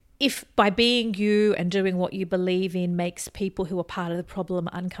if by being you and doing what you believe in makes people who are part of the problem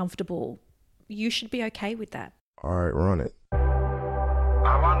uncomfortable, you should be okay with that. All right, run it.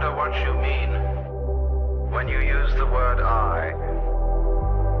 I wonder what you mean when you use the word I.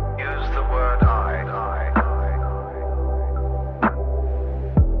 Use the word I.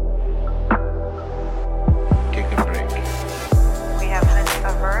 Take a break. We have an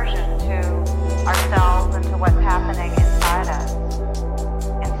aversion to ourselves and to what's happening inside us.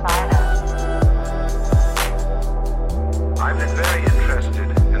 I've been very interested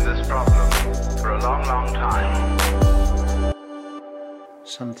in this problem for a long, long time.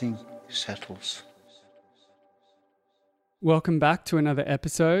 Something settles. Welcome back to another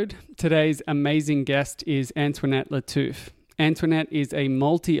episode. Today's amazing guest is Antoinette Lattouf. Antoinette is a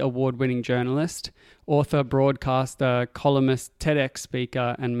multi-award-winning journalist, author, broadcaster, columnist, TEDx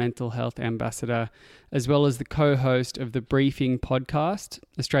speaker, and mental health ambassador, as well as the co-host of the Briefing podcast,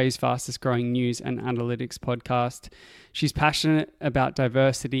 Australia's fastest-growing news and analytics podcast. She's passionate about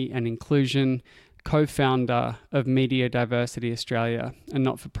diversity and inclusion, co-founder of Media Diversity Australia, a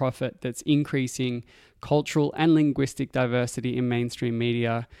not-for-profit that's increasing cultural and linguistic diversity in mainstream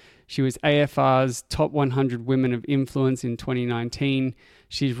media. She was AFR's Top 100 Women of Influence in 2019.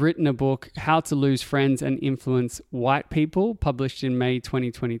 She's written a book, How to Lose Friends and Influence White People, published in May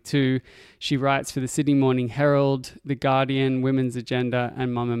 2022. She writes for the Sydney Morning Herald, The Guardian, Women's Agenda,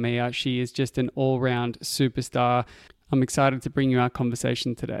 and Mamma Mia. She is just an all-round superstar. I'm excited to bring you our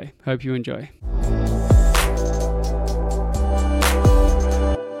conversation today. Hope you enjoy.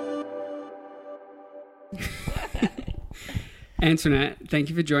 Antoinette, thank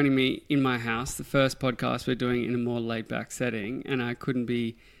you for joining me in my house, the first podcast we're doing in a more laid-back setting, and I couldn't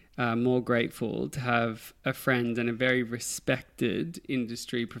be more grateful to have a friend and a very respected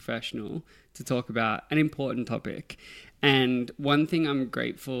industry professional to talk about an important topic. And one thing I'm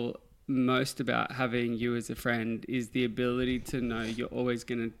grateful most about having you as a friend is the ability to know you're always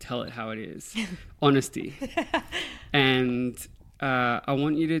going to tell it how it is. Honesty. And I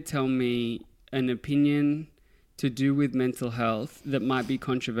want you to tell me an opinion to do with mental health that might be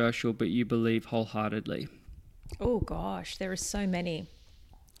controversial, but you believe wholeheartedly. Oh gosh, there are so many.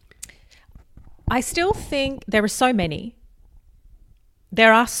 I still think there are so many.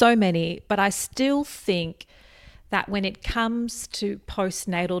 There are so many, but I still think that when it comes to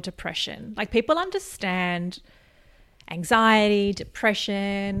postnatal depression, like people understand anxiety,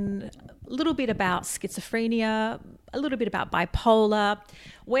 depression, a little bit about schizophrenia, a little bit about bipolar.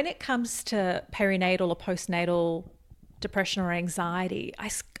 When it comes to perinatal or postnatal depression or anxiety, I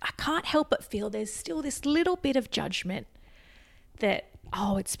can't help but feel there's still this little bit of judgment that,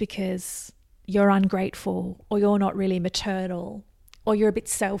 oh, it's because you're ungrateful or you're not really maternal or you're a bit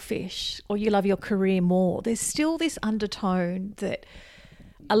selfish or you love your career more. There's still this undertone that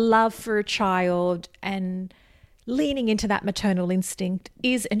a love for a child and leaning into that maternal instinct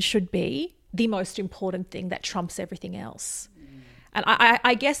is and should be the most important thing that trumps everything else. And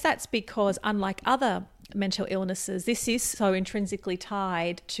I guess that's because, unlike other mental illnesses, this is so intrinsically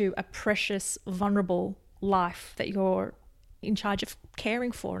tied to a precious, vulnerable life that you're in charge of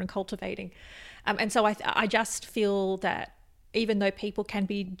caring for and cultivating. And so I just feel that even though people can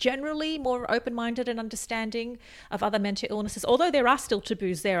be generally more open-minded and understanding of other mental illnesses, although there are still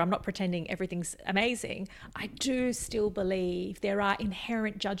taboos there, I'm not pretending everything's amazing, I do still believe there are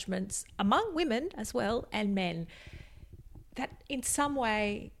inherent judgments among women as well and men that in some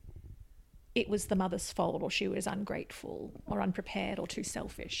way it was the mother's fault or she was ungrateful or unprepared or too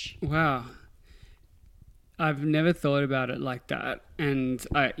selfish. Wow. I've never thought about it like that. And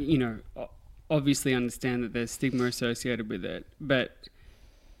I, obviously understand that there's stigma associated with it, but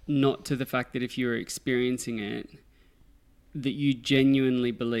not to the fact that if you're experiencing it, that you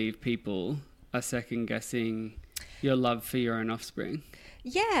genuinely believe people are second guessing your love for your own offspring.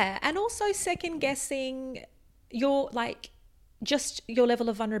 Yeah. And also second guessing your your level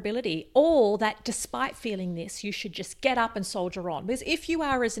of vulnerability, or that despite feeling this, you should just get up and soldier on. Because if you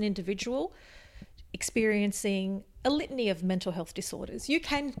are as an individual experiencing a litany of mental health disorders, you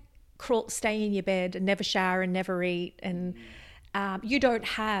can stay in your bed and never shower and never eat, and you don't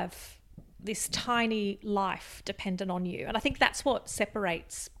have this tiny life dependent on you. And I think that's what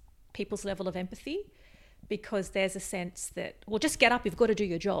separates people's level of empathy, because there's a sense that, well, just get up, you've got to do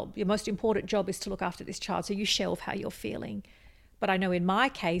your job. Your most important job is to look after this child, so you shelve how you're feeling. But I know in my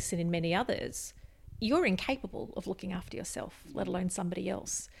case and in many others, you're incapable of looking after yourself, let alone somebody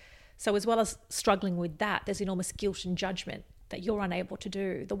else. So as well as struggling with that, there's enormous guilt and judgment that you're unable to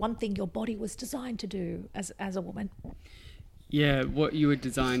do the one thing your body was designed to do as a woman. Yeah, what you were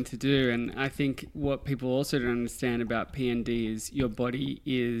designed to do. And I think what people also don't understand about PND is your body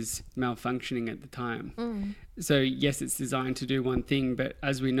is malfunctioning at the time. So yes, it's designed to do one thing, but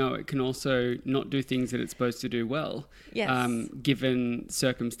as we know, it can also not do things that it's supposed to do well, given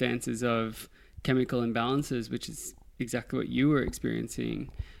circumstances of chemical imbalances, which is exactly what you were experiencing.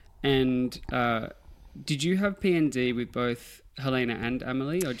 And did you have PND with both Helena and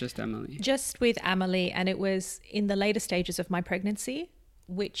Amelie, or just Amelie? Just with Amelie, and it was in the later stages of my pregnancy,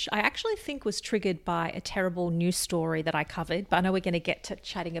 which I actually think was triggered by a terrible news story that I covered. But I know we're going to get to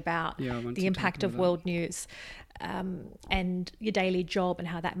chatting about the impact of world news and your daily job and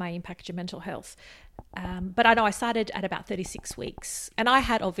how that may impact your mental health. But I know I started at about 36 weeks, and I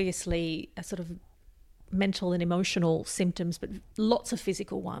had obviously a sort of mental and emotional symptoms, but lots of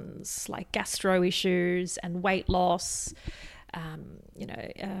physical ones like gastro issues and weight loss,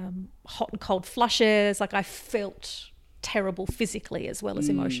 hot and cold flushes. Like I felt terrible physically as well as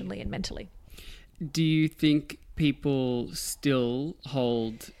emotionally and mentally. Do you think people still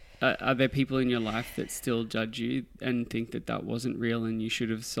hold, are there people in your life that still judge you and think that that wasn't real and you should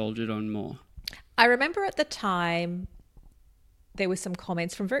have soldiered on more? I remember at the time there were some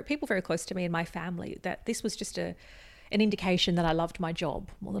comments from people very close to me and my family that this was just an indication that I loved my job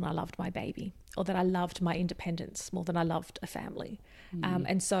more than I loved my baby, or that I loved my independence more than I loved a family.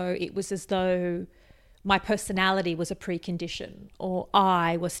 And so it was as though my personality was a precondition, or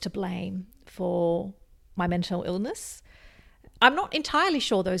I was to blame for my mental illness. I'm not entirely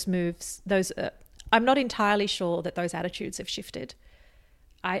sure I'm not entirely sure that those attitudes have shifted.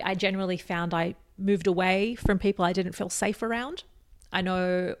 I generally found I moved away from people I didn't feel safe around. I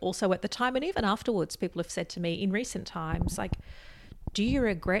know also at the time and even afterwards, people have said to me in recent times, like, do you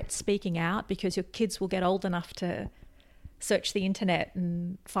regret speaking out because your kids will get old enough to search the internet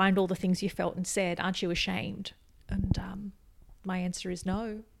and find all the things you felt and said? Aren't you ashamed? And my answer is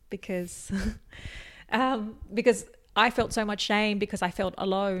no, because I felt so much shame because I felt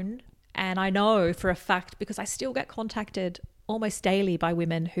alone. And I know for a fact, because I still get contacted almost daily by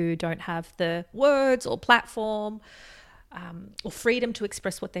women who don't have the words or platform or freedom to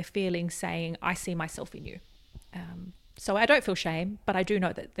express what they're feeling, saying, I see myself in you. So I don't feel shame, but I do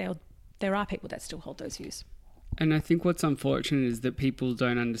know that there are people that still hold those views. And I think what's unfortunate is that people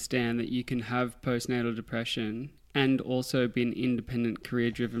don't understand that you can have postnatal depression and also be an independent,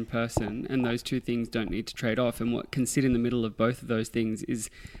 career-driven person, and those two things don't need to trade off. And what can sit in the middle of both of those things is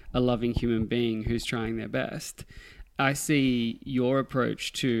a loving human being who's trying their best. I see your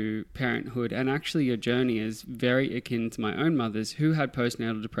approach to parenthood and actually your journey as very akin to my own mother's, who had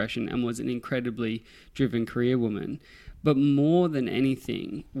postnatal depression and was an incredibly driven career woman. But more than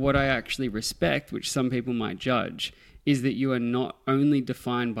anything, what I actually respect, which some people might judge, is that you are not only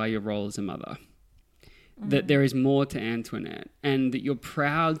defined by your role as a mother, that there is more to Antoinette, and that you're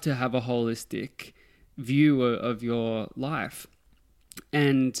proud to have a holistic view of your life.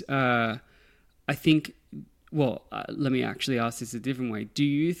 And I think, let me actually ask this a different way. Do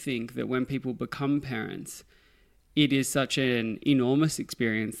you think that when people become parents, it is such an enormous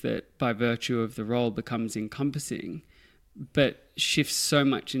experience that by virtue of the role becomes encompassing, but shifts so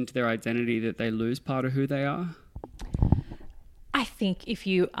much into their identity that they lose part of who they are? I think if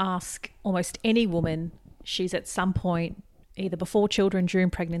you ask almost any woman, she's at some point, either before children, during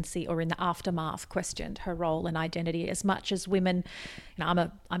pregnancy, or in the aftermath, questioned her role and identity. As much as women, I'm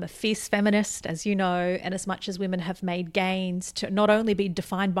a fierce feminist, as you know, and as much as women have made gains to not only be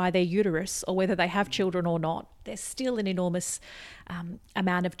defined by their uterus or whether they have children or not, there's still an enormous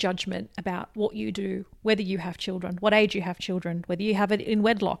amount of judgment about what you do, whether you have children, what age you have children, whether you have it in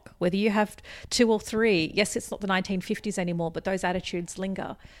wedlock, whether you have 2 or 3. Yes, it's not the 1950s anymore, but those attitudes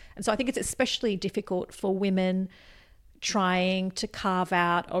linger. And so I think it's especially difficult for women trying to carve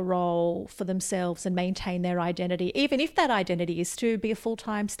out a role for themselves and maintain their identity, even if that identity is to be a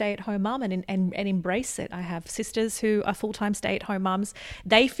full-time stay-at-home mum and embrace it. I have sisters who are full-time stay-at-home mums.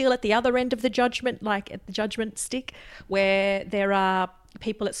 They feel at the other end of the judgment, like at the judgment stick, where there are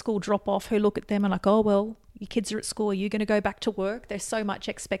people at school drop off who look at them and like, oh, well, your kids are at school, are you going to go back to work? There's so much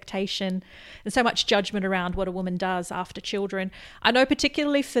expectation and so much judgment around what a woman does after children. I know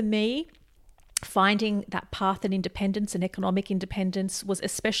particularly for me, finding that path and independence and economic independence was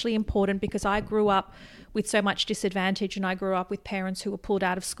especially important because I grew up with so much disadvantage, and I grew up with parents who were pulled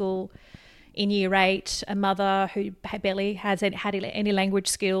out of school in year 8, a mother who barely had any language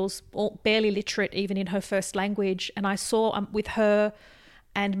skills, or barely literate even in her first language. And I saw with her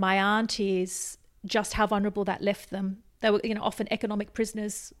and my aunties just how vulnerable that left them. They were, often economic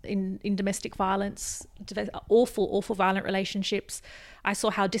prisoners in domestic violence, awful violent relationships. I saw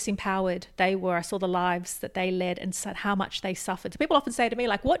how disempowered they were. I saw the lives that they led and how much they suffered. So people often say to me,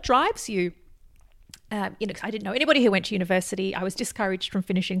 like, what drives you? 'Cause I didn't know anybody who went to university. I was discouraged from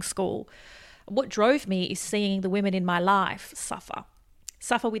finishing school. What drove me is seeing the women in my life suffer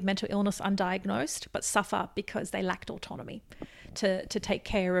with mental illness undiagnosed, but suffer because they lacked autonomy to take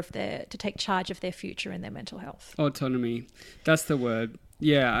charge of their future and their mental health. Autonomy, that's the word.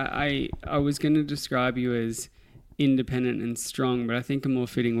 Yeah, I was going to describe you as independent and strong, but I think a more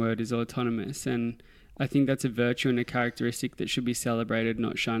fitting word is autonomous, and I think that's a virtue and a characteristic that should be celebrated,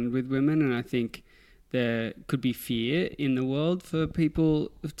 not shunned with women. And I think there could be fear in the world for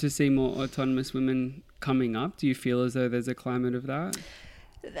people to see more autonomous women coming up. Do you feel as though there's a climate of that?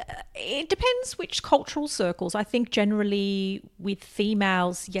 It depends which cultural circles. I think generally with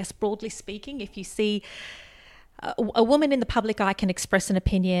females, yes, broadly speaking, if you see a woman in the public eye can express an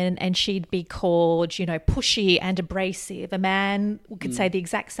opinion and she'd be called, pushy and abrasive. A man could say the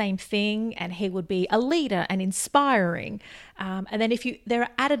exact same thing and he would be a leader and inspiring. And then there are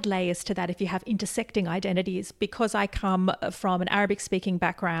added layers to that if you have intersecting identities. Because I come from an Arabic-speaking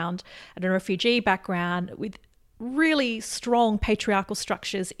background and a refugee background with really strong patriarchal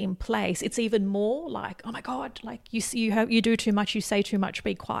structures in place, it's even more like, oh my God, like you do too much, you say too much,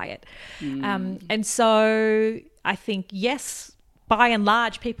 be quiet. And so I think, yes, by and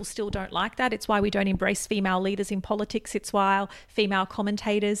large, people still don't like that. It's why we don't embrace female leaders in politics. It's why female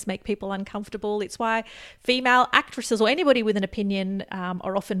commentators make people uncomfortable. It's why female actresses or anybody with an opinion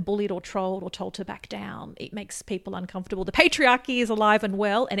are often bullied or trolled or told to back down. It makes people uncomfortable. The patriarchy is alive and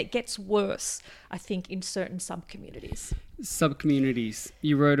well, and it gets worse, I think, in certain sub-communities. Sub-communities.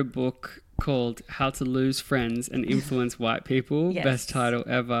 You wrote a book called How to Lose Friends and Influence White People. Yes. Best title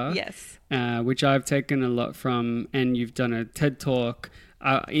ever. Yes. Which I've taken a lot from, and you've done a TED Talk.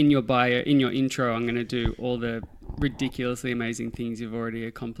 In your bio, in your intro, I'm going to do all the ridiculously amazing things you've already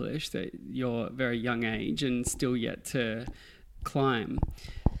accomplished at your very young age and still yet to climb.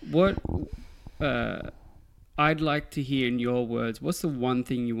 What I'd like to hear in your words, what's the one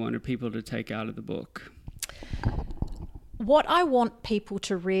thing you wanted people to take out of the book? What I want people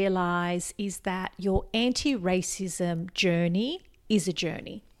to realise is that your anti-racism journey is a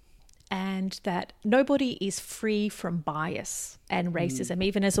journey, and that nobody is free from bias and racism.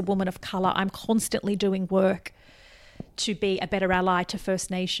 Even as a woman of colour, I'm constantly doing work to be a better ally to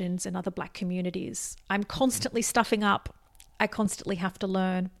First Nations and other Black communities. I'm constantly stuffing up. I constantly have to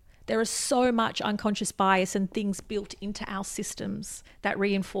learn. There is so much unconscious bias and things built into our systems that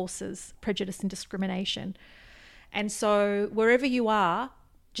reinforces prejudice and discrimination. And so wherever you are,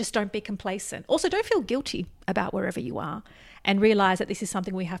 just don't be complacent. Also, don't feel guilty about wherever you are, and realise that this is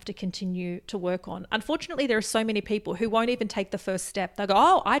something we have to continue to work on. Unfortunately, there are so many people who won't even take the first step. They'll go,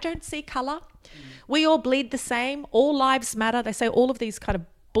 oh, I don't see colour. We all bleed the same. All lives matter. They say all of these kind of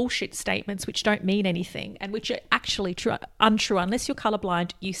bullshit statements which don't mean anything and which are actually untrue. Unless you're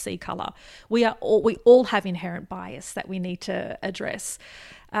colourblind, you see colour. We all have inherent bias that we need to address.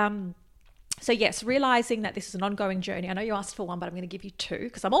 So yes, realising that this is an ongoing journey. I know you asked for one, but I'm going to give you two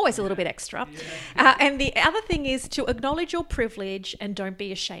because I'm always a little bit extra. And the other thing is to acknowledge your privilege and don't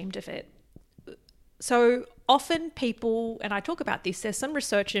be ashamed of it. So often people, and I talk about this, there's some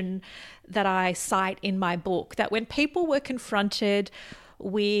research that I cite in my book, that when people were confronted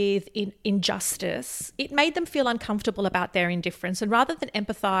with injustice, it made them feel uncomfortable about their indifference. And rather than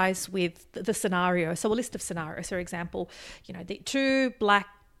empathise with the scenario, so a list of scenarios, for example, the two Black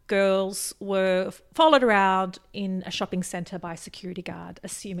girls were followed around in a shopping centre by a security guard,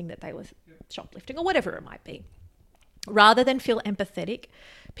 assuming that they were shoplifting or whatever it might be. Rather than feel empathetic,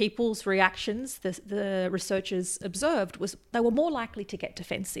 people's reactions, the researchers observed, was they were more likely to get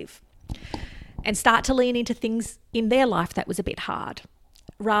defensive and start to lean into things in their life that was a bit hard,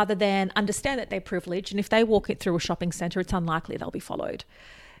 rather than understand that they're privileged, and if they walk it through a shopping centre, it's unlikely they'll be followed.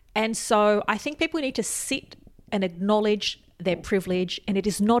 And so I think people need to sit and acknowledge their privilege, and it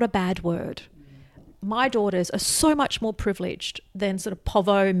is not a bad word. My daughters are so much more privileged than sort of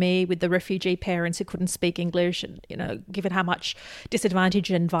Povo me with the refugee parents who couldn't speak English, and given how much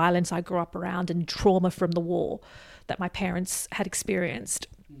disadvantage and violence I grew up around and trauma from the war that my parents had experienced.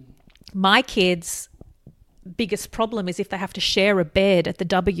 My kids' biggest problem is if they have to share a bed at the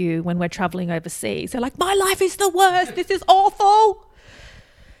W when we're traveling overseas. They're like, my life is the worst, this is awful.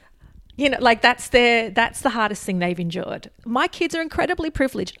 That's the hardest thing they've endured. My kids are incredibly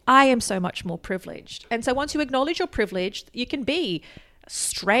privileged. I am so much more privileged. And so once you acknowledge your privilege, you can be a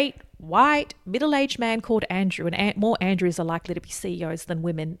straight, white, middle-aged man called Andrew, and more Andrews are likely to be CEOs than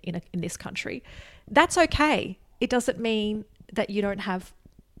women in this country. That's okay. it doesn't mean that you don't have,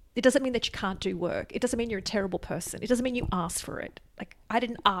 it doesn't mean that you can't do work. It doesn't mean you're a terrible person. It doesn't mean you asked for it. Like, I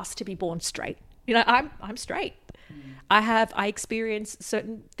didn't ask to be born straight. You know, I'm straight. I experience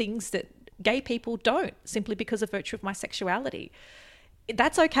certain things that gay people don't, simply because of virtue of my sexuality.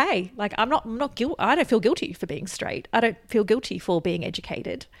 That's okay. Like, I'm not guilty. I don't feel guilty for being straight. I don't feel guilty for being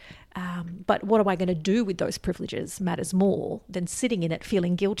educated. But what am I going to do with those privileges matters more than sitting in it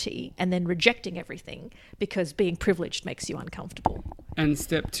feeling guilty and then rejecting everything because being privileged makes you uncomfortable. And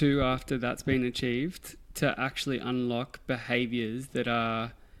step 2, after that's been achieved, to actually unlock behaviours that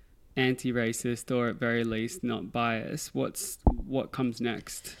are anti-racist or at very least not biased. What comes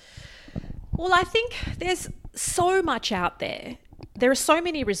next? Well, I think there's so much out there. There are so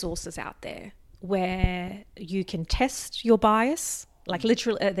many resources out there where you can test your bias. Like,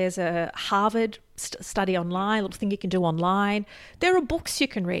 literally, there's a Harvard study online, a little thing you can do online. There are books you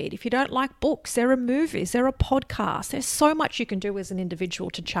can read. If you don't like books, there are movies, there are podcasts. There's so much you can do as an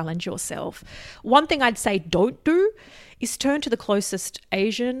individual to challenge yourself. One thing I'd say don't do is turn to the closest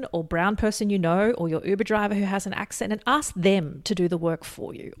Asian or brown person you know, or your Uber driver who has an accent, and ask them to do the work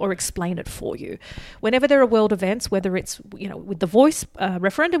for you or explain it for you. Whenever there are world events, whether it's, you know, with the Voice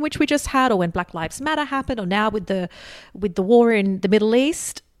referendum, which we just had, or when Black Lives Matter happened, or now with the war in the Middle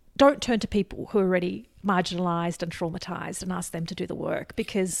East, don't turn to people who are already marginalised and traumatised and ask them to do the work,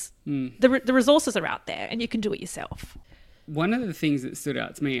 because the resources are out there and you can do it yourself. One of the things that stood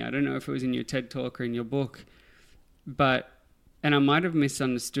out to me, I don't know if it was in your TED Talk or in your book, and I might have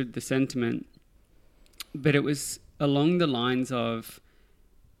misunderstood the sentiment, but it was along the lines of,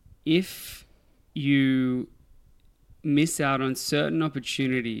 if you miss out on certain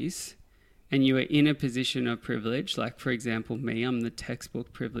opportunities and you are in a position of privilege, like, for example, me, I'm the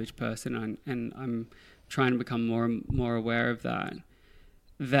textbook privileged person, and I'm trying to become more and more aware of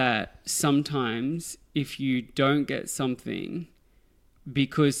that sometimes if you don't get something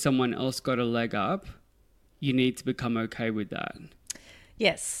because someone else got a leg up, you need to become okay with that.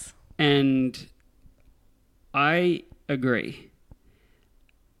 Yes. And I agree.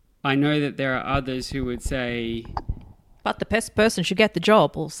 I know that there are others who would say, but the best person should get the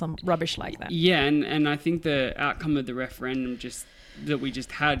job, or some rubbish like that. Yeah, and I think the outcome of the referendum that we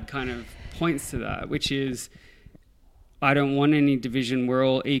just had kind of points to that, which is, I don't want any division. We're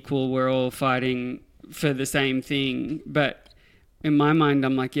all equal. We're all fighting for the same thing. But in my mind,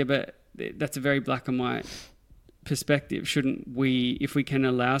 I'm like, yeah, but that's a very black and white perspective. Shouldn't we, if we can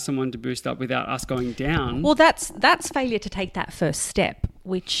allow someone to boost up without us going down? Well, that's failure to take that first step,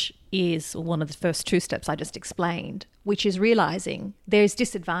 which is one of the first 2 steps I just explained, which is realising there's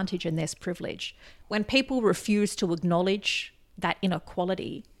disadvantage and there's privilege. When people refuse to acknowledge that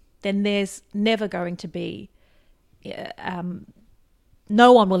inequality, then there's never going to be,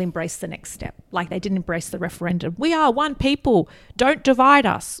 no one will embrace the next step, like they didn't embrace the referendum. We are one people. Don't divide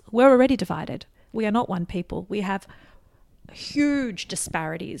us. We're already divided. We are not one people. We have huge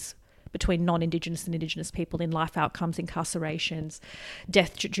disparities between non-Indigenous and Indigenous people in life outcomes, incarcerations,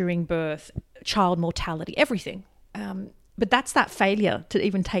 death during birth, child mortality, everything. But that's that failure to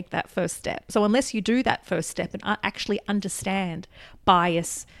even take that first step. So unless you do that first step and actually understand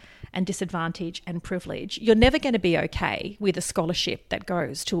bias and disadvantage and privilege, you're never going to be okay with a scholarship that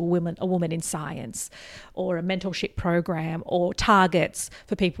goes to a woman in science, or a mentorship program, or targets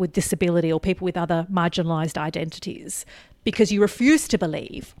for people with disability or people with other marginalised identities, because you refuse to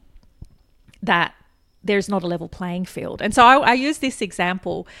believe that there's not a level playing field. And so I use this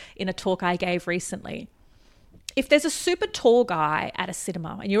example in a talk I gave recently. If there's a super tall guy at a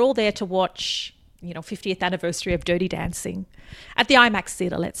cinema and you're all there to watch, 50th anniversary of Dirty Dancing at the IMAX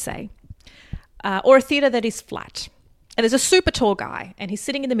theatre, let's say, or a theatre that is flat, and there's a super tall guy and he's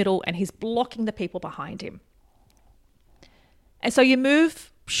sitting in the middle and he's blocking the people behind him. And so you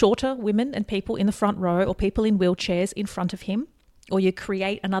move shorter women and people in the front row, or people in wheelchairs in front of him, or you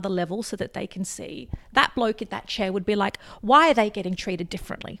create another level so that they can see. That bloke in that chair would be like, why are they getting treated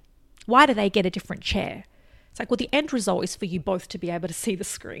differently? Why do they get a different chair? It's like, well, the end result is for you both to be able to see the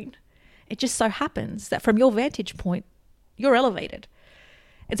screen. It just so happens that from your vantage point, you're elevated.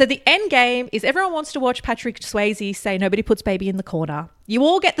 And so the end game is everyone wants to watch Patrick Swayze say nobody puts baby in the corner. You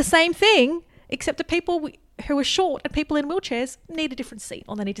all get the same thing, except the people who are short and people in wheelchairs need a different seat,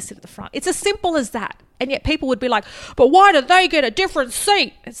 or they need to sit at the front. It's as simple as that. And yet people would be like, but why do they get a different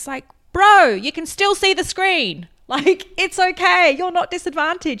seat? It's like, bro, you can still see the screen. Like, it's okay. You're not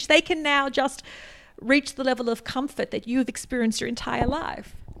disadvantaged. They can now just reach the level of comfort that you've experienced your entire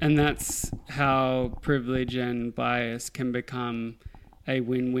life. And that's how privilege and bias can become a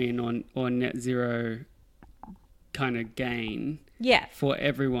win-win or net zero kind of gain Yeah. for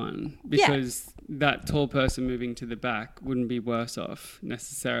everyone. Because that tall person moving to the back wouldn't be worse off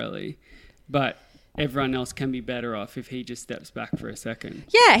necessarily, but everyone else can be better off if he just steps back for a second.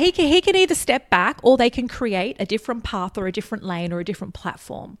 Yeah, he can either step back, or they can create a different path or a different lane or a different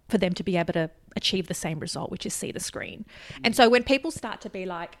platform for them to be able to achieve the same result, which is see the screen. And so when people start to be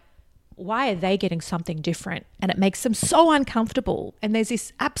like, why are they getting something different? And it makes them so uncomfortable. And there's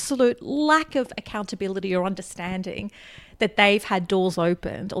this absolute lack of accountability or understanding that they've had doors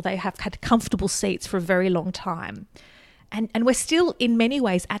opened or they have had comfortable seats for a very long time. And we're still in many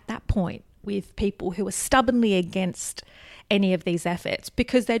ways at that point with people who are stubbornly against any of these efforts,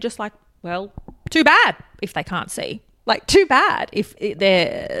 because they're just like, well, too bad if they can't see. Like, too bad if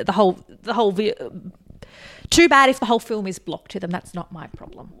they're too bad if the whole film is blocked to them. That's not my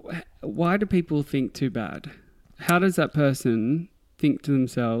problem. Why do people think too bad? How does that person think to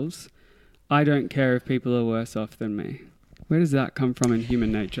themselves, I don't care if people are worse off than me? Where does that come from in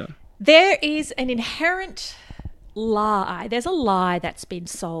human nature? There is an inherent lie. There's a lie that's been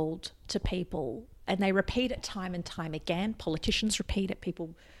sold to people, and they repeat it time and time again. Politicians repeat it.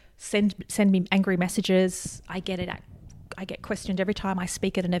 People send me angry messages. I get it. I get questioned every time I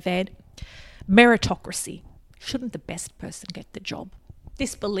speak at an event. Meritocracy. Shouldn't the best person get the job?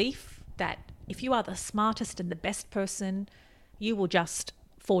 This belief that if you are the smartest and the best person, you will just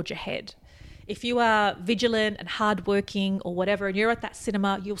forge ahead. If you are vigilant and hardworking or whatever, and you're at that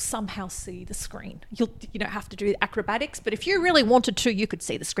cinema, you'll somehow see the screen. You don't have to do acrobatics, but if you really wanted to, you could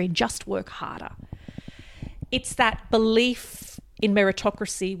see the screen. Just work harder. It's that belief in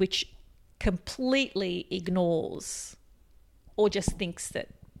meritocracy which completely ignores or just thinks that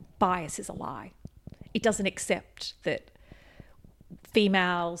bias is a lie. It doesn't accept that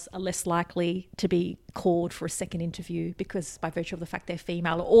females are less likely to be called for a second interview because by virtue of the fact they're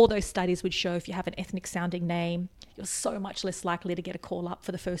female. All those studies would show if you have an ethnic sounding name, you're so much less likely to get a call up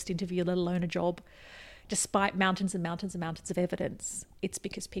for the first interview, let alone a job. Despite mountains and mountains and mountains of evidence, it's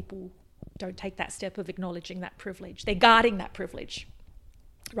because people don't take that step of acknowledging that privilege. They're guarding that privilege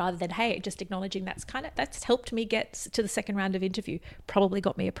rather than, hey, just acknowledging that's helped me get to the second round of interview, probably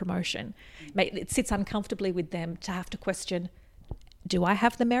got me a promotion. It sits uncomfortably with them to have to question, do I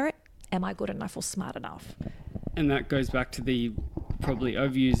have the merit? Am I good enough or smart enough? And that goes back to the probably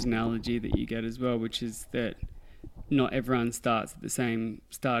overused analogy that you get as well, which is that not everyone starts at the same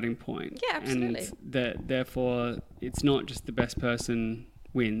starting point. Yeah, absolutely. And that therefore it's not just the best person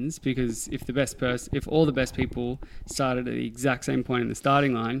wins, because if all the best people started at the exact same point in the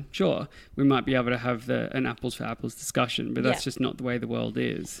starting line, sure, we might be able to have an apples for apples discussion, but that's just not the way the world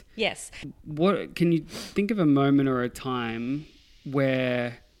is. Yes. What can you think of a moment or a time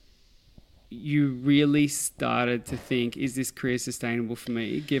where you really started to think, is this career sustainable for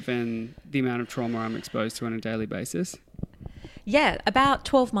me given the amount of trauma I'm exposed to on a daily basis? Yeah, about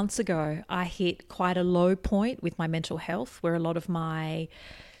 12 months ago, I hit quite a low point with my mental health, where a lot of my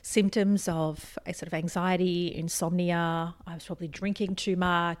symptoms of a sort of anxiety, insomnia, I was probably drinking too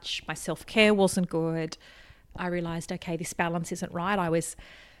much, my self-care wasn't good. I realised, okay, this balance isn't right. I was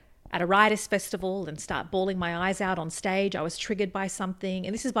at a writers' festival and start bawling my eyes out on stage. I was triggered by something.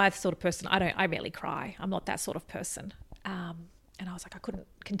 And this is by the sort of person, I rarely cry. I'm not that sort of person. And I was like, I couldn't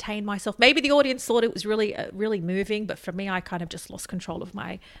contain myself. Maybe the audience thought it was really, really moving, but for me, I kind of just lost control of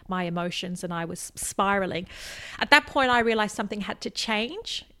my emotions and I was spiraling. At that point, I realized something had to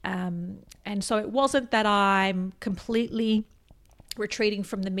change. And so it wasn't that I'm completely retreating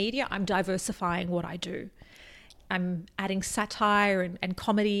from the media. I'm diversifying what I do. I'm adding satire and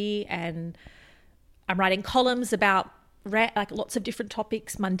comedy, and I'm writing columns about like lots of different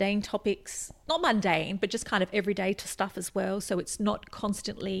topics, mundane topics, not mundane, but just kind of everyday to stuff as well. So it's not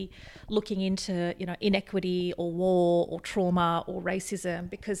constantly looking into, inequity or war or trauma or racism,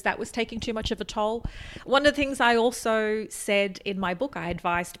 because that was taking too much of a toll. One of the things I also said in my book, I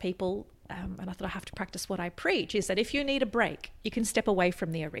advised people, and I thought I have to practice what I preach, is that if you need a break, you can step away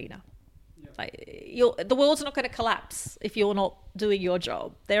from the arena. The world's not going to collapse if you're not doing your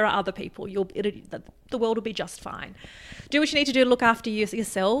job. There are other people. The world will be just fine. Do what you need to do to look after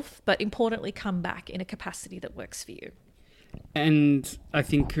yourself, but importantly, come back in a capacity that works for you. And I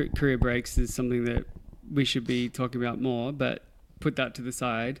think career breaks is something that we should be talking about more, but put that to the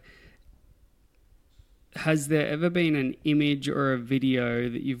side. Has there ever been an image or a video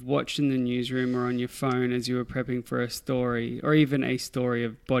that you've watched in the newsroom or on your phone as you were prepping for a story, or even a story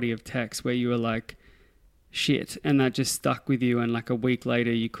of body of text, where you were like, shit, and that just stuck with you and like a week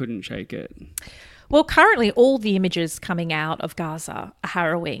later you couldn't shake it? Well, currently all the images coming out of Gaza are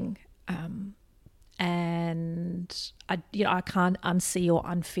harrowing. And I can't unsee or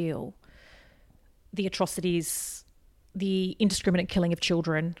unfeel the atrocities, the indiscriminate killing of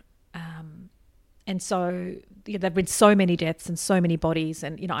children, And so there have been so many deaths and so many bodies.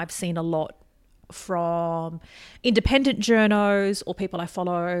 And, I've seen a lot from independent journos or people I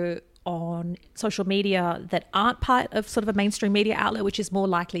follow on social media that aren't part of sort of a mainstream media outlet, which is more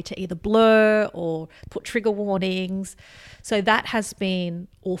likely to either blur or put trigger warnings. So that has been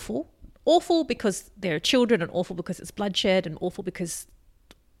awful. Awful because there are children, and awful because it's bloodshed, and awful because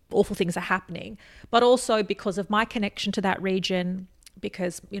awful things are happening, but also because of my connection to that region,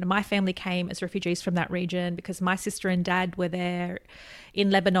 because my family came as refugees from that region, because my sister and dad were there in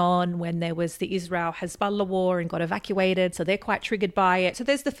Lebanon when there was the Israel-Hezbollah war and got evacuated, so they're quite triggered by it. So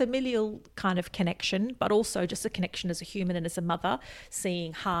there's the familial kind of connection, but also just a connection as a human and as a mother,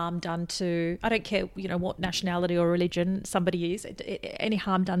 seeing harm done to, I don't care what nationality or religion somebody is, any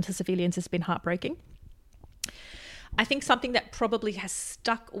harm done to civilians has been heartbreaking. I think something that probably has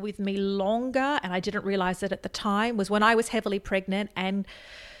stuck with me longer, and I didn't realize it at the time, was when I was heavily pregnant and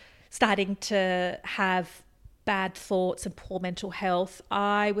starting to have bad thoughts and poor mental health.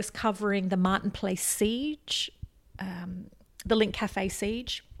 I was covering the Martin Place siege, the Link Cafe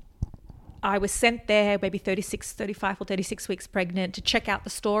siege. I was sent there maybe 35 or 36 weeks pregnant to check out the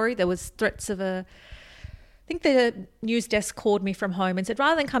story. There was threats of I think the news desk called me from home and said,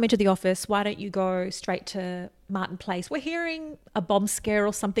 rather than come into the office, why don't you go straight to Martin Place? We're hearing a bomb scare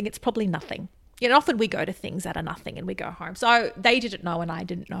or something. It's probably nothing. Often we go to things that are nothing and we go home. So they didn't know and I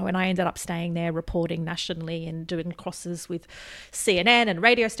didn't know. And I ended up staying there reporting nationally and doing crosses with CNN and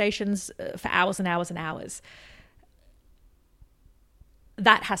radio stations for hours and hours and hours.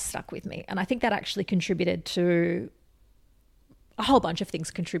 That has stuck with me. And I think that actually contributed to a whole bunch of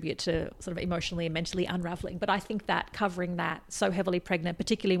things contribute to sort of emotionally and mentally unraveling. But I think that covering that so heavily pregnant,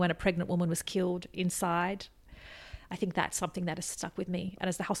 particularly when a pregnant woman was killed inside, I think that's something that has stuck with me. And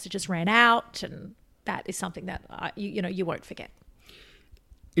as the hostages ran out, and that is something that, you won't forget.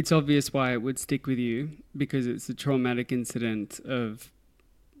 It's obvious why it would stick with you, because it's a traumatic incident of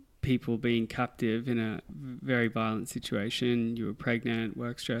people being captive in a very violent situation. You were pregnant,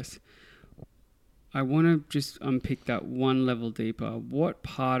 work stress. I want to just unpick that one level deeper. What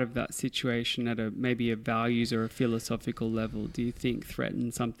part of that situation at maybe a values or a philosophical level do you think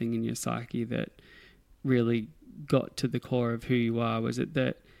threatened something in your psyche that really got to the core of who you are? Was it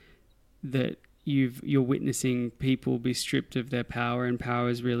that you're witnessing people be stripped of their power, and power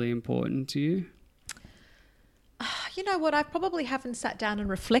is really important to you? You know what? I probably haven't sat down and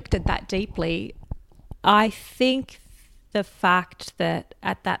reflected that deeply. I think the fact that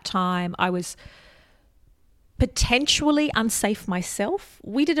at that time I was potentially unsafe myself.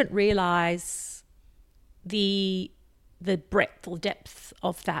 We didn't realize the breadth or depth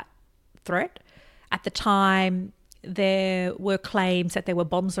of that threat. At the time, there were claims that there were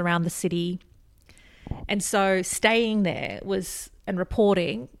bombs around the city. And so staying there and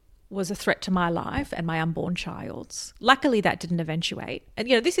reporting was a threat to my life and my unborn child's. Luckily, that didn't eventuate. And,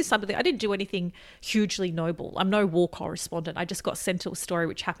 this is something, I didn't do anything hugely noble. I'm no war correspondent. I just got sent to a story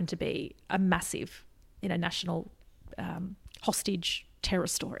which happened to be a massive national hostage terror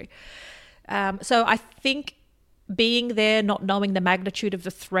story. So I think being there, not knowing the magnitude of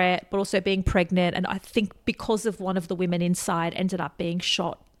the threat, but also being pregnant, and I think because of one of the women inside ended up being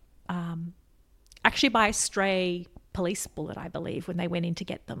shot actually by a stray police bullet, I believe, when they went in to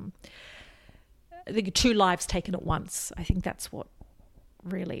get them. I think 2 lives taken at once. I think that's what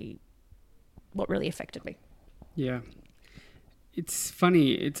really affected me. Yeah. It's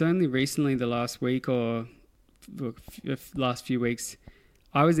funny, it's only recently, the last week or last few weeks,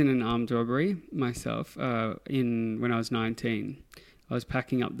 I was in an armed robbery myself when I was 19. I was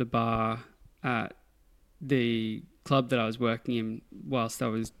packing up the bar at the club that I was working in whilst I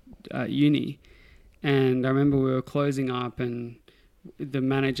was at uni. And I remember we were closing up and the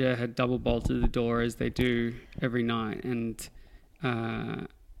manager had double bolted the door as they do every night. And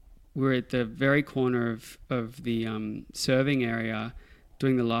we're at the very corner of the serving area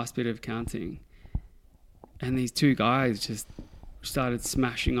doing the last bit of counting. And these 2 guys just started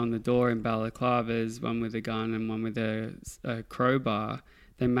smashing on the door in balaclavas, one with a gun and one with a crowbar.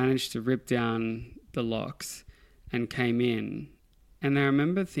 They managed to rip down the locks and came in. And I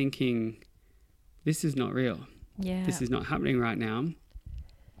remember thinking, this is not real. Yeah. This is not happening right now.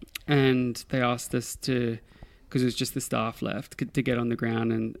 And they asked us to, because it was just the staff left, to get on the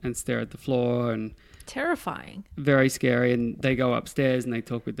ground and stare at the floor. And terrifying. Very scary. And they go upstairs and they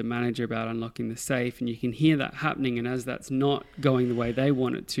talk with the manager about unlocking the safe, and you can hear that happening. And as that's not going the way they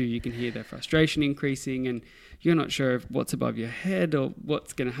want it to, you can hear their frustration increasing, and you're not sure if what's above your head or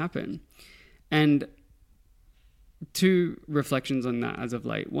what's going to happen. And 2 reflections on that as of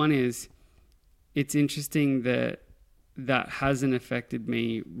late. One is, it's interesting that hasn't affected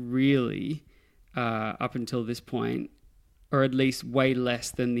me really up until this point, or at least way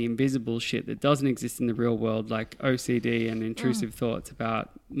less than the invisible shit that doesn't exist in the real world, like OCD and intrusive thoughts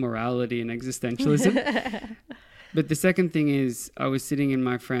about morality and existentialism. But the second thing is, I was sitting in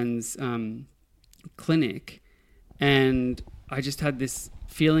my friend's clinic, and I just had this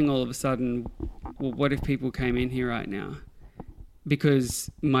feeling all of a sudden, well, what if people came in here right now?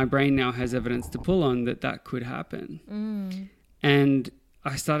 Because my brain now has evidence to pull on that could happen. And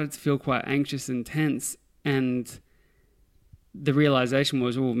I started to feel quite anxious and tense, and the realization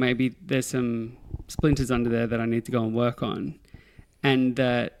was, well, maybe there's some splinters under there that I need to go and work on, and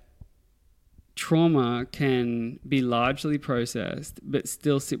that trauma can be largely processed but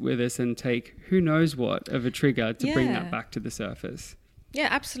still sit with us and take who knows what of a trigger to bring that back to the surface. Yeah,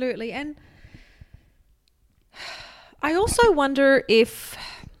 absolutely. And I also wonder if,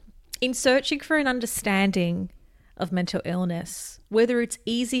 in searching for an understanding of mental illness, whether it's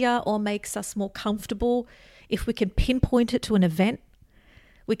easier or makes us more comfortable if we can pinpoint it to an event.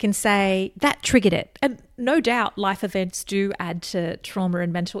 We can say that triggered it. And no doubt life events do add to trauma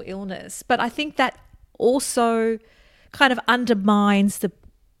and mental illness. But I think that also kind of undermines the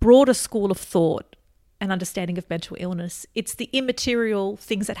broader school of thought and understanding of mental illness. It's the immaterial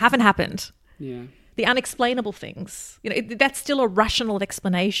things that haven't happened. Yeah. The unexplainable things. That's still a rational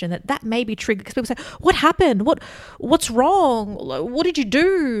explanation that may be triggered, because people say, what happened? What's wrong? What did you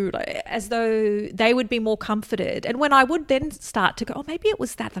do? As though they would be more comforted. And when I would then start to go, oh, maybe it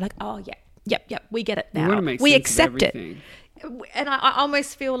was that. They're like, oh, yep, we get it now. We accept it. And I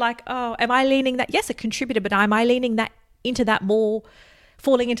almost feel like, oh, am I leaning that? Yes, it contributed, but am I leaning that into that more,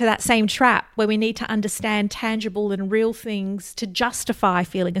 falling into that same trap where we need to understand tangible and real things to justify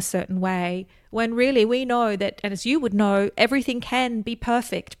feeling a certain way, when really we know that, and as you would know, everything can be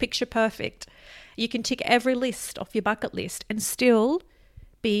perfect, picture perfect. You can tick every list off your bucket list and still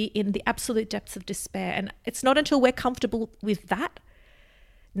be in the absolute depths of despair. And it's not until we're comfortable with that,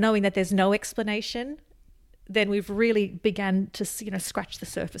 knowing that there's no explanation, then we've really begun to, scratch the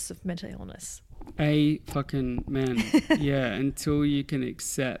surface of mental illness. Fucking man. Yeah, until you can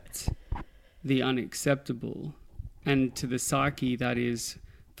accept the unacceptable, and to the psyche that is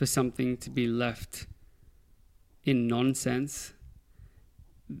for something to be left in nonsense,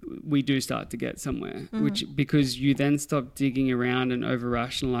 we do start to get somewhere, because you then stop digging around and over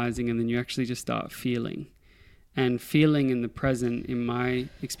rationalizing, and then you actually just start feeling. And feeling in the present, in my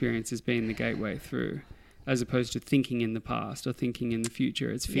experience, has been the gateway through, as opposed to thinking in the past or thinking in the future.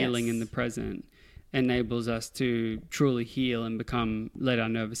 It's feeling in the present enables us to truly heal and let our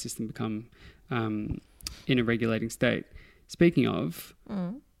nervous system become in a regulating state. Speaking of,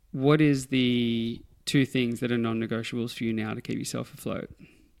 what is the 2 things that are non-negotiables for you now to keep yourself afloat?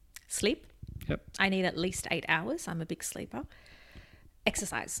 Sleep. Yep. I need at least 8 hours. I'm a big sleeper.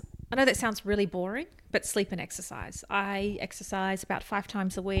 Exercise. I know that sounds really boring, but sleep and exercise. I exercise about 5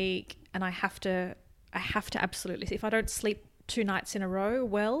 times a week, and I have to absolutely, if I don't sleep 2 nights in a row,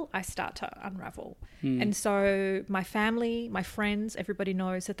 well, I start to unravel. And so my family, my friends, everybody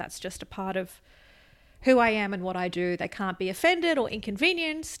knows that that's just a part of who I am and what I do. They can't be offended or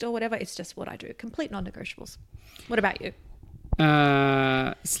inconvenienced or whatever. It's just what I do. Complete non-negotiables. What about you?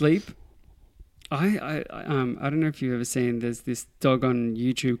 Sleep. I don't know if you've ever seen, there's this dog on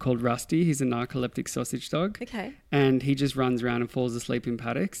YouTube called Rusty. He's a narcoleptic sausage dog. Okay. And he just runs around and falls asleep in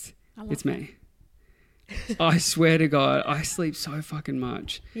paddocks. It's that. me. I swear to God, I sleep so fucking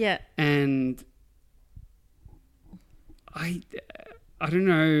much. Yeah. And I don't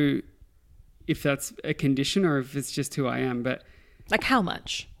know if that's a condition or if it's just who I am, but... Like how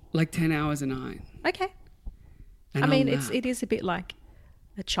much? Like 10 hours a night. Okay. And I mean, it is a bit like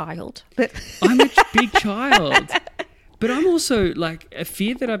a child. But I'm a big child. But I'm also, like, a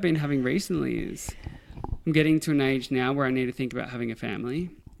fear that I've been having recently is I'm getting to an age now where I need to think about having a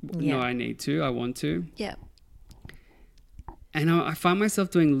family. Yeah. No, I need to. I want to. Yeah. And I find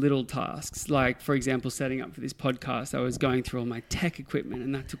myself doing little tasks. Like, for example, setting up for this podcast, I was going through all my tech equipment,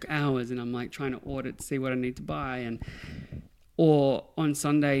 and that took hours, and I'm like trying to order to see what I need to buy. Or on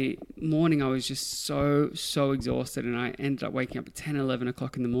Sunday morning, I was just so exhausted, and I ended up waking up at 10, 11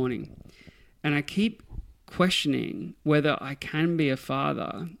 o'clock in the morning. And I keep questioning whether I can be a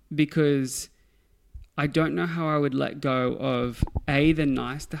father, because I don't know how I would let go of A, the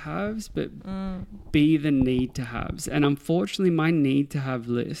nice to haves, but B, the need to haves. And unfortunately, my need to have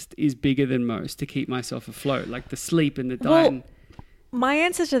list is bigger than most to keep myself afloat, like the sleep and the diet. Well, my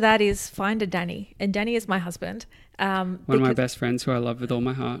answer to that is find a Danny. And Danny is my husband. One of my best friends who I love with all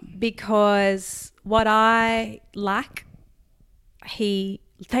my heart. Because what I lack,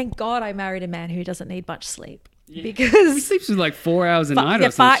 thank God I married a man who doesn't need much sleep. He because sleeps with like 4 hours a night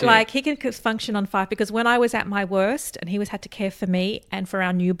or something. like he can function on 5, because when I was at my worst and he had to care for me and for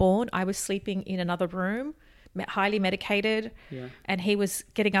our newborn, I was sleeping in another room, highly medicated, and he was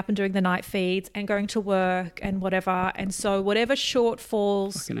getting up and doing the night feeds and going to work and whatever. And so whatever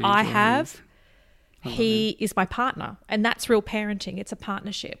shortfalls I have, he is my partner, and that's real parenting. It's a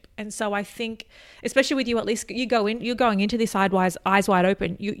partnership. And so I think, especially with you, at least you're going into this eyes wide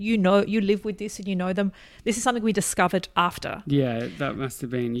open. You know, you live with this and you know them. This is something we discovered after. Yeah, that must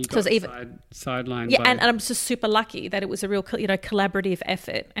have been, you got sidelined. Yeah, and I'm just super lucky that it was a real, collaborative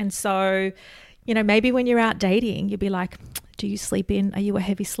effort. And so, maybe when you're out dating, you'd be like, do you sleep in? Are you a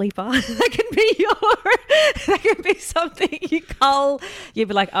heavy sleeper? that can be something you'd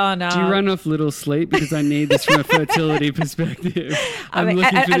be like, oh no. Do you run off little sleep? Because I need this from a fertility perspective.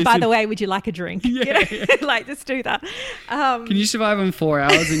 And by the way, would you like a drink? Yeah. Like, just do that. Can you survive on 4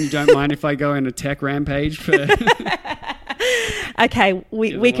 hours and you don't mind if I go on a tech rampage for... Okay,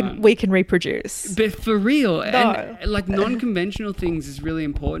 we can reproduce. But for real, no. And like non-conventional things is really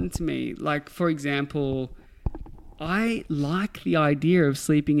important to me. Like, for example, I like the idea of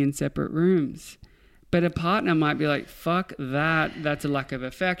sleeping in separate rooms, but a partner might be like, fuck that. That's a lack of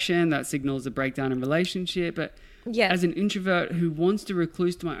affection. That signals a breakdown in relationship. But as an introvert who wants to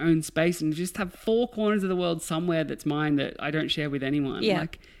recluse to my own space and just have 4 corners of the world somewhere that's mine that I don't share with anyone. Yeah.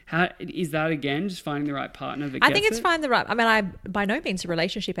 Like, how is that, again, just finding the right partner that I think it's finding the right... I mean, I'm by no means a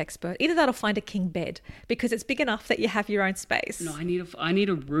relationship expert. Either that or find a king bed, because it's big enough that you have your own space. No, I need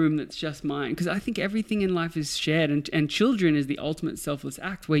a room that's just mine, because I think everything in life is shared, and children is the ultimate selfless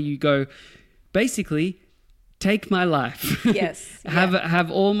act where you go, basically, take my life. Yes.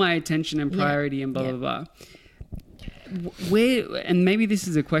 have all my attention and priority and blah, blah, blah. Where, and maybe this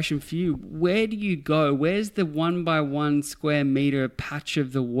is a question for you, where do you go? Where's the 1 by 1 square meter patch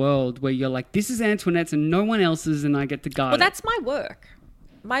of the world where you're like, this is Antoinette's and no one else's and I get to guard it? Well, that's my work.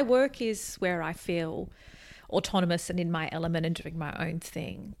 My work is where I feel autonomous and in my element and doing my own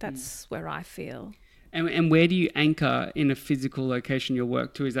thing. That's where I feel. And where do you anchor in a physical location your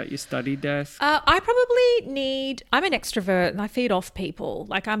work to? Is that your study desk? I'm an extrovert and I feed off people.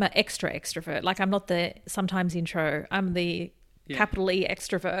 Like, I'm an extrovert. Like, I'm not the sometimes intro. I'm the capital E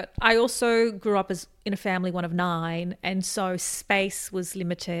extrovert. I also grew up in a family one of 9, and so space was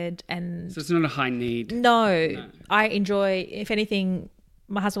limited. And so it's not a high need. No. I enjoy, if anything,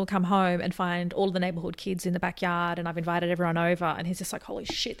 my husband will come home and find all the neighborhood kids in the backyard, and I've invited everyone over, and he's just like, holy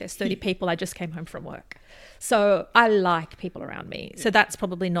shit, there's 30 people. I just came home from work. So I like people around me. So that's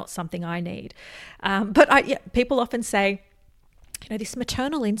probably not something I need. But people often say, this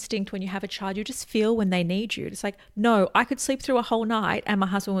maternal instinct when you have a child, you just feel when they need you. It's like, no, I could sleep through a whole night. And my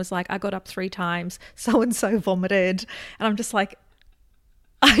husband was like, I got up 3 times, so-and-so vomited. And I'm just like,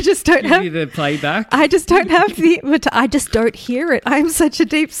 I just don't have the playback. I just don't have I just don't hear it. I'm such a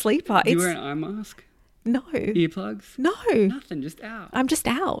deep sleeper. Do you wear an eye mask? No. Earplugs? No. Nothing, just out. I'm just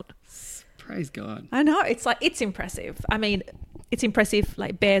out. Praise God. I know. It's impressive. I mean, it's impressive.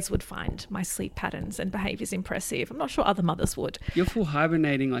 Like, bears would find my sleep patterns and behaviors impressive. I'm not sure other mothers would. You're full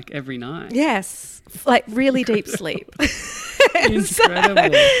hibernating like every night. Yes. Like really deep sleep.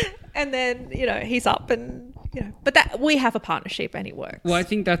 Incredible. And then, he's up and, but that we have a partnership and it works. Well, I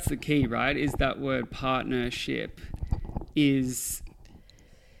think that's the key, right? Is that word partnership is,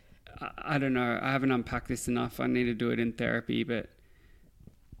 I don't know, I haven't unpacked this enough. I need to do it in therapy, but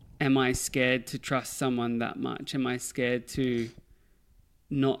am I scared to trust someone that much? Am I scared to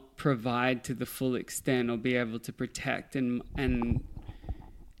not provide to the full extent or be able to protect? And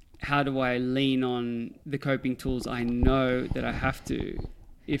how do I lean on the coping tools I know that I have to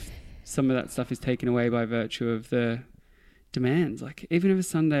if some of that stuff is taken away by virtue of the demands? Like, even if a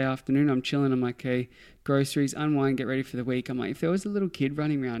Sunday afternoon I'm chilling, I'm like, okay, groceries, unwind, get ready for the week. I'm like, if there was a little kid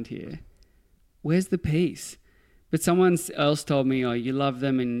running around here, where's the peace? But someone else told me, oh, you love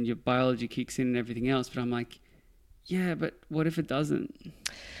them and your biology kicks in and everything else. But I'm like, yeah, but what if it doesn't?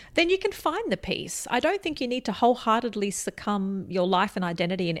 Then you can find the peace. I don't think you need to wholeheartedly succumb your life and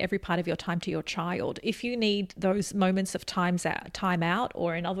identity in every part of your time to your child. If you need those moments of time out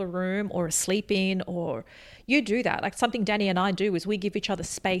or another room or a sleep in, or you do that. Like, something Danny and I do is we give each other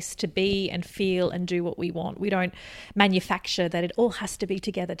space to be and feel and do what we want. We don't manufacture that it all has to be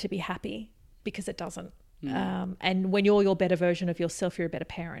together to be happy, because it doesn't. And when you're your better version of yourself, you're a better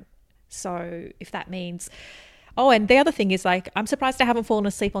parent. So if that means... Oh, and the other thing is, like, I'm surprised I haven't fallen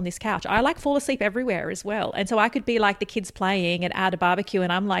asleep on this couch. I fall asleep everywhere as well. And so I could be like the kids playing at a barbecue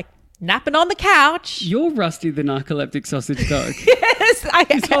and I'm like napping on the couch. You're Rusty the narcoleptic sausage dog. Yes, I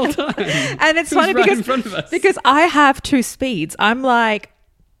am. This whole time. And it's funny right in front of us. because I have 2 speeds. I'm like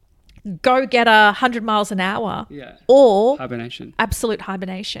go get 100 miles an hour, Yeah. or Hibernation. absolute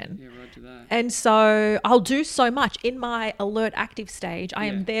hibernation. Yeah, roger that. And so I'll do so much in my alert active stage. I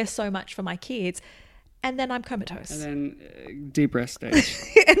Yeah. am there so much for my kids, and then I'm comatose. And then deep rest stage.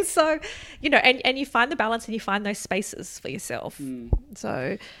 And so, and you find the balance and you find those spaces for yourself.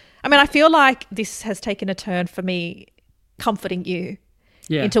 So, I mean, I feel like this has taken a turn for me comforting you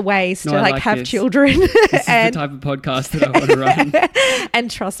Yeah. into ways No, to I like like have this. children This and is the type of podcast that I want to run.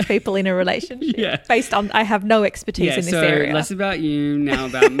 and trust people in a relationship. Yeah. Based on I have no expertise in this area. Less about you, now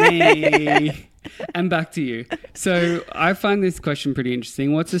about me. And back to you. So I find this question pretty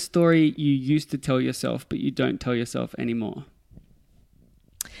interesting. What's a story you used to tell yourself but you don't tell yourself anymore?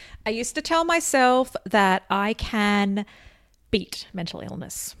 I used to tell myself that I can beat mental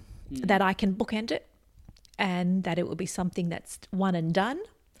illness, that I can bookend it, and that it will be something that's one and done.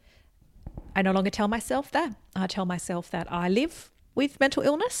 I no longer tell myself that. I tell myself that I live with mental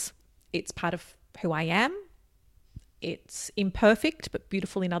illness. It's part of who I am. It's imperfect but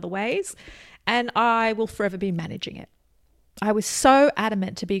beautiful in other ways, and I will forever be managing it. I was so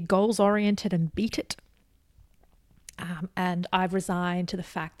adamant to be goals-oriented and beat it, and I've resigned to the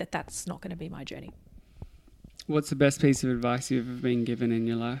fact that that's not going to be my journey. What's the best piece of advice you've ever been given in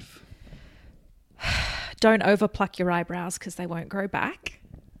your life? Don't overpluck your eyebrows because they won't grow back.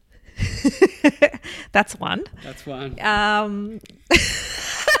 That's one. That's one.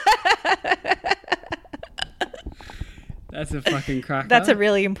 That's a fucking cracker. That's a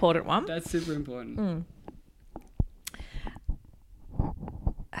really important one. That's super important.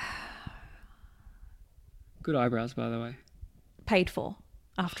 Good eyebrows, by the way. Paid for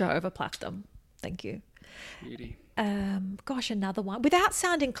after I overplucked them. Thank you. Beauty. Gosh, another one. Without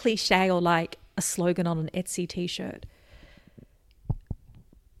sounding cliche or like a slogan on an Etsy t-shirt.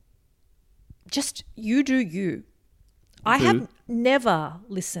 Just you do you. I have never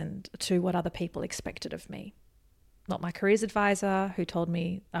listened to what other people expected of me. Not my careers advisor who told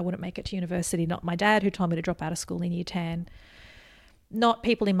me I wouldn't make it to university. Not my dad who told me to drop out of school in year 10. Not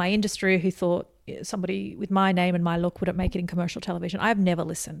people in my industry who thought somebody with my name and my look wouldn't make it in commercial television. I've never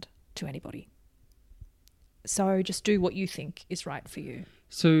listened to anybody. So just do what you think is right for you.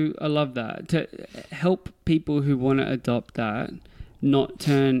 So I love that. To help people who want to adopt that not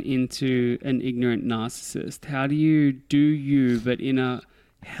turn into an ignorant narcissist, how do you do you, but in a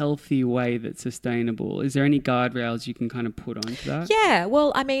healthy way that's sustainable? Is there any guardrails you can kind of put onto that? Yeah,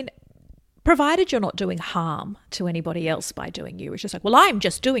 well, I mean, provided you're not doing harm to anybody else by doing you. It's just like, well, I'm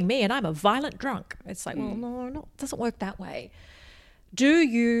just doing me and I'm a violent drunk. It's like, well, no, it doesn't work that way. Do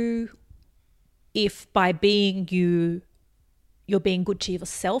you, if by being you, you're being good to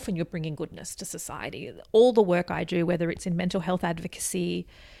yourself and you're bringing goodness to society. All the work I do, whether it's in mental health advocacy,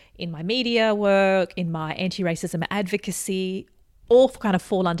 in my media work, in my anti-racism advocacy, all kind of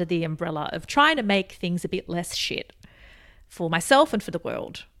fall under the umbrella of trying to make things a bit less shit for myself and for the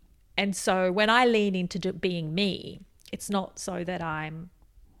world. And so when I lean into being me, it's not so that I'm,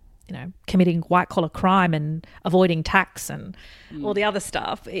 committing white collar crime and avoiding tax and all the other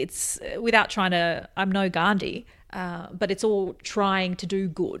stuff. It's without trying to, I'm no Gandhi, but it's all trying to do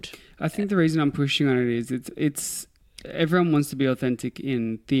good. I think the reason I'm pushing on it is it's everyone wants to be authentic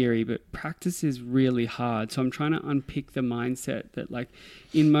in theory, but practice is really hard. So I'm trying to unpick the mindset that, like,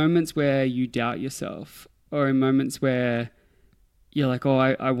 in moments where you doubt yourself or in moments where you're like, oh,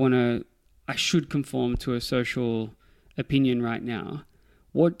 I should conform to a social opinion right now.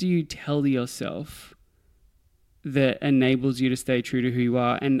 What do you tell yourself that enables you to stay true to who you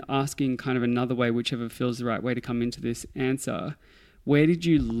are? And asking kind of another way, whichever feels the right way to come into this answer, where did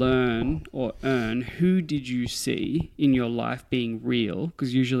you learn or earn? Who did you see in your life being real?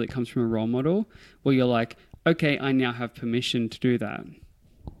 Because usually it comes from a role model where you're like, okay, I now have permission to do that.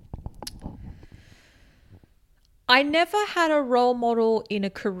 I never had a role model in a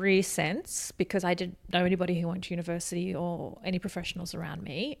career sense because I didn't know anybody who went to university or any professionals around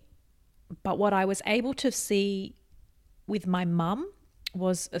me. But what I was able to see with my mum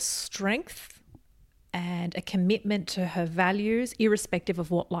was a strength and a commitment to her values, irrespective of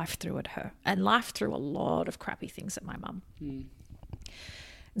what life threw at her. And life threw a lot of crappy things at my mum. And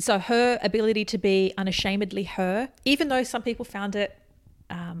so her ability to be unashamedly her, even though some people found it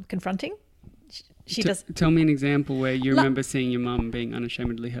confronting, she does. Tell me an example where you remember seeing your mum being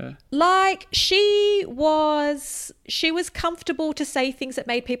unashamedly her. Like she was comfortable to say things that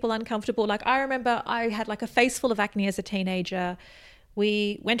made people uncomfortable. Like I remember I had like a face full of acne as a teenager.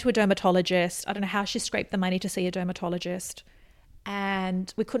 We went to a dermatologist. I don't know how she scraped the money to see a dermatologist,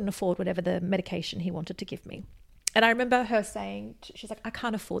 and we couldn't afford whatever the medication he wanted to give me. And I remember her saying, she's like, I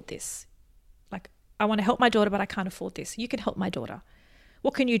can't afford this. Like, I want to help my daughter, but I can't afford this. You can help my daughter.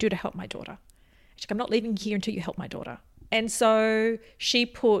 What can you do to help my daughter? She's like, I'm not leaving here until you help my daughter. And so she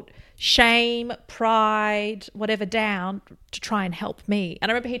put shame, pride, whatever down to try and help me.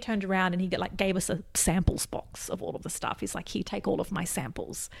 And I remember he turned around and he gave us a samples box of all of the stuff. He's like, here, take all of my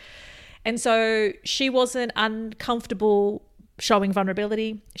samples. And so she wasn't uncomfortable showing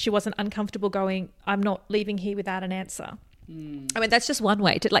vulnerability. She wasn't uncomfortable going, I'm not leaving here without an answer. I mean, that's just one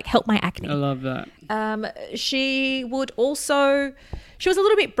way to help my acne. I love that. She was a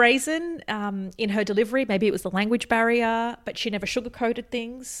little bit brazen in her delivery. Maybe it was the language barrier, but she never sugarcoated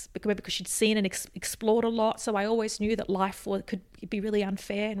things because she'd seen and explored a lot. So I always knew that life could be really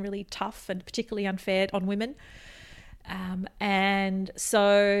unfair and really tough, and particularly unfair on women. And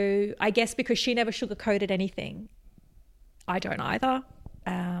so I guess because she never sugarcoated anything, I don't either.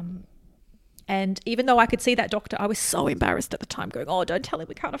 And even though I could see that doctor, I was so embarrassed at the time going, oh, don't tell him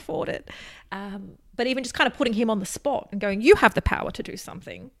we can't afford it. But even just kind of putting him on the spot and going, you have the power to do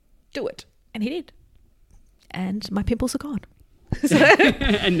something, do it. And he did. And my pimples are gone.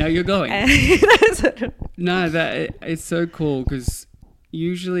 And now you're going. No, it's so cool because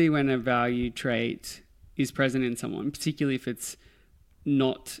usually when a value trait is present in someone, particularly if it's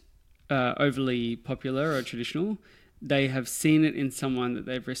not overly popular or traditional, they have seen it in someone that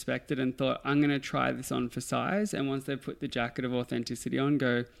they've respected and thought, I'm going to try this on for size. And once they've put the jacket of authenticity on,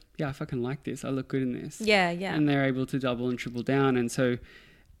 go, yeah, I fucking like this. I look good in this. Yeah, yeah. And they're able to double and triple down. And so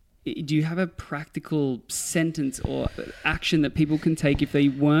do you have a practical sentence or action that people can take if they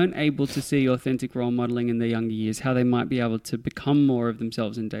weren't able to see authentic role modeling in their younger years, how they might be able to become more of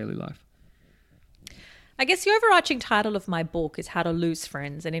themselves in daily life? I guess the overarching title of my book is How to Lose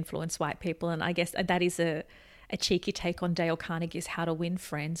Friends and Influence White People. And I guess that is a cheeky take on Dale Carnegie's How to Win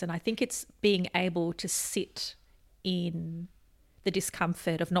Friends. And I think it's being able to sit in the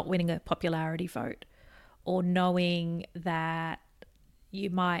discomfort of not winning a popularity vote, or knowing that you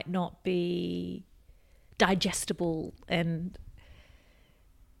might not be digestible. And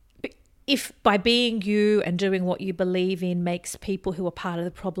if by being you and doing what you believe in makes people who are part of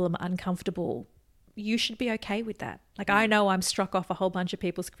the problem uncomfortable, you should be okay with that. I know I'm struck off a whole bunch of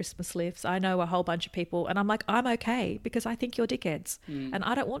people's Christmas lists. I know a whole bunch of people, and I'm like, I'm okay because I think you're dickheads, and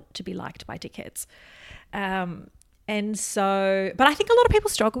I don't want to be liked by dickheads. And so, but I think a lot of people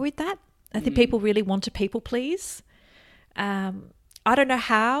struggle with that. I think people really want to people please. I don't know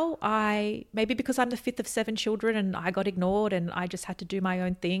how. Maybe because I'm the fifth of 7 children and I got ignored and I just had to do my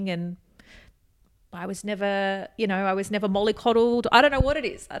own thing, and I was never mollycoddled. I don't know what it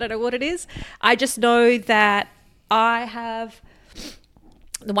is. I just know that I have,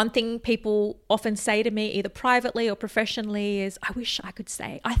 the one thing people often say to me, either privately or professionally, is, I wish I could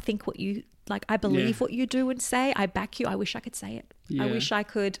say, I think what you, I believe what you do and say. I back you. I wish I could say it. Yeah. I wish I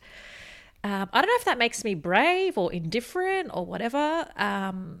could. I don't know if that makes me brave or indifferent or whatever.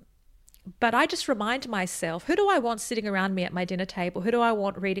 But I just remind myself, who do I want sitting around me at my dinner table? Who do I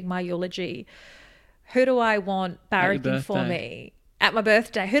want reading my eulogy? Who do I want barracking for me at my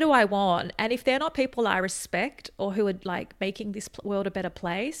birthday? Who do I want? And if they're not people I respect or who are making this world a better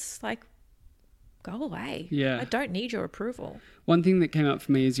place, go away. Yeah. I don't need your approval. One thing that came up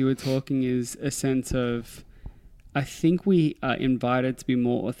for me as you were talking is a sense of, I think we are invited to be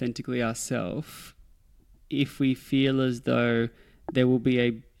more authentically ourselves if we feel as though there will be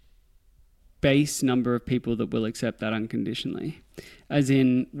a base number of people that will accept that unconditionally. As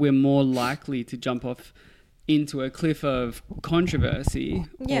in, we're more likely to jump off into a cliff of controversy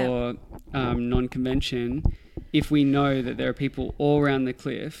or non-convention if we know that there are people all around the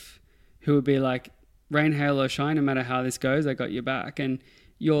cliff who would be like, rain, hail or shine, no matter how this goes, I got your back. And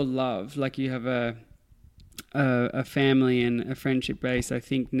your love, you have a family and a friendship base, I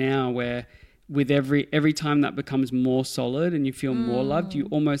think now, where with every time that becomes more solid and you feel more loved, you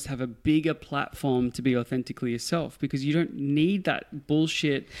almost have a bigger platform to be authentically yourself because you don't need that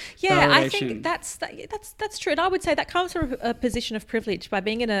bullshit validation. I think that's true. And I would say that comes from a position of privilege by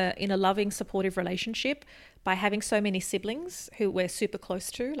being in a loving, supportive relationship, by having so many siblings who we're super close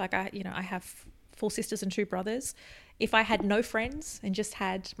to. I have 4 sisters and 2 brothers. If I had no friends and just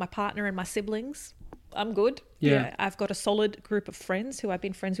had my partner and my siblings, I'm good. Yeah. I've got a solid group of friends who I've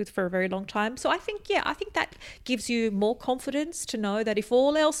been friends with for a very long time. So I think that gives you more confidence to know that if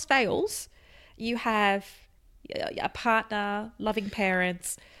all else fails, you have a partner, loving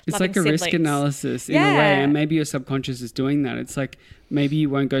parents, it's loving like a siblings. risk analysis in a way, and maybe your subconscious is doing that. It's like maybe you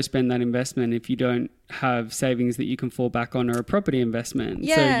won't go spend that investment if you don't have savings that you can fall back on or a property investment.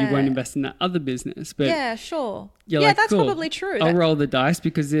 So you won't invest in that other business. But sure. That's cool. Probably true. I'll roll the dice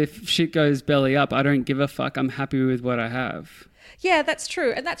because if shit goes belly up, I don't give a fuck. I'm happy with what I have. Yeah, that's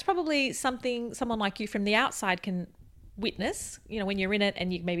true. And that's probably something someone like you from the outside can witness, when you're in it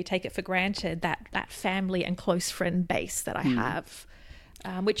and you maybe take it for granted, that family and close friend base that I have,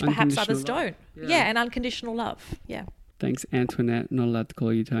 which perhaps others don't. Yeah, and unconditional love. Yeah. Thanks, Antoinette. Not allowed to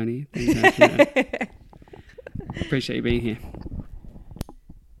call you Tony. Thanks, Antoinette. Appreciate you being here.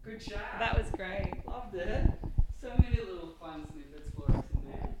 Good chat. That was great. Loved it. So many little fun snippets for us in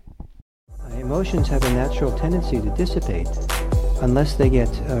there. Emotions have a natural tendency to dissipate unless they get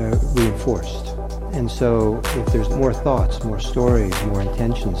reinforced. And so if there's more thoughts, more stories, more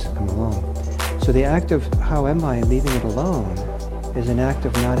intentions come along. So the act of how am I leaving it alone is an act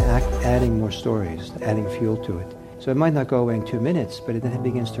of not adding more stories, adding fuel to it. So it might not go away in 2 minutes, but it then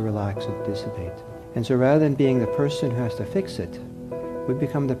begins to relax and dissipate. And so rather than being the person who has to fix it, we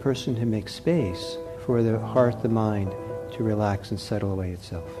become the person who makes space for the heart, the mind, to relax and settle away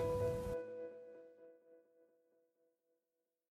itself.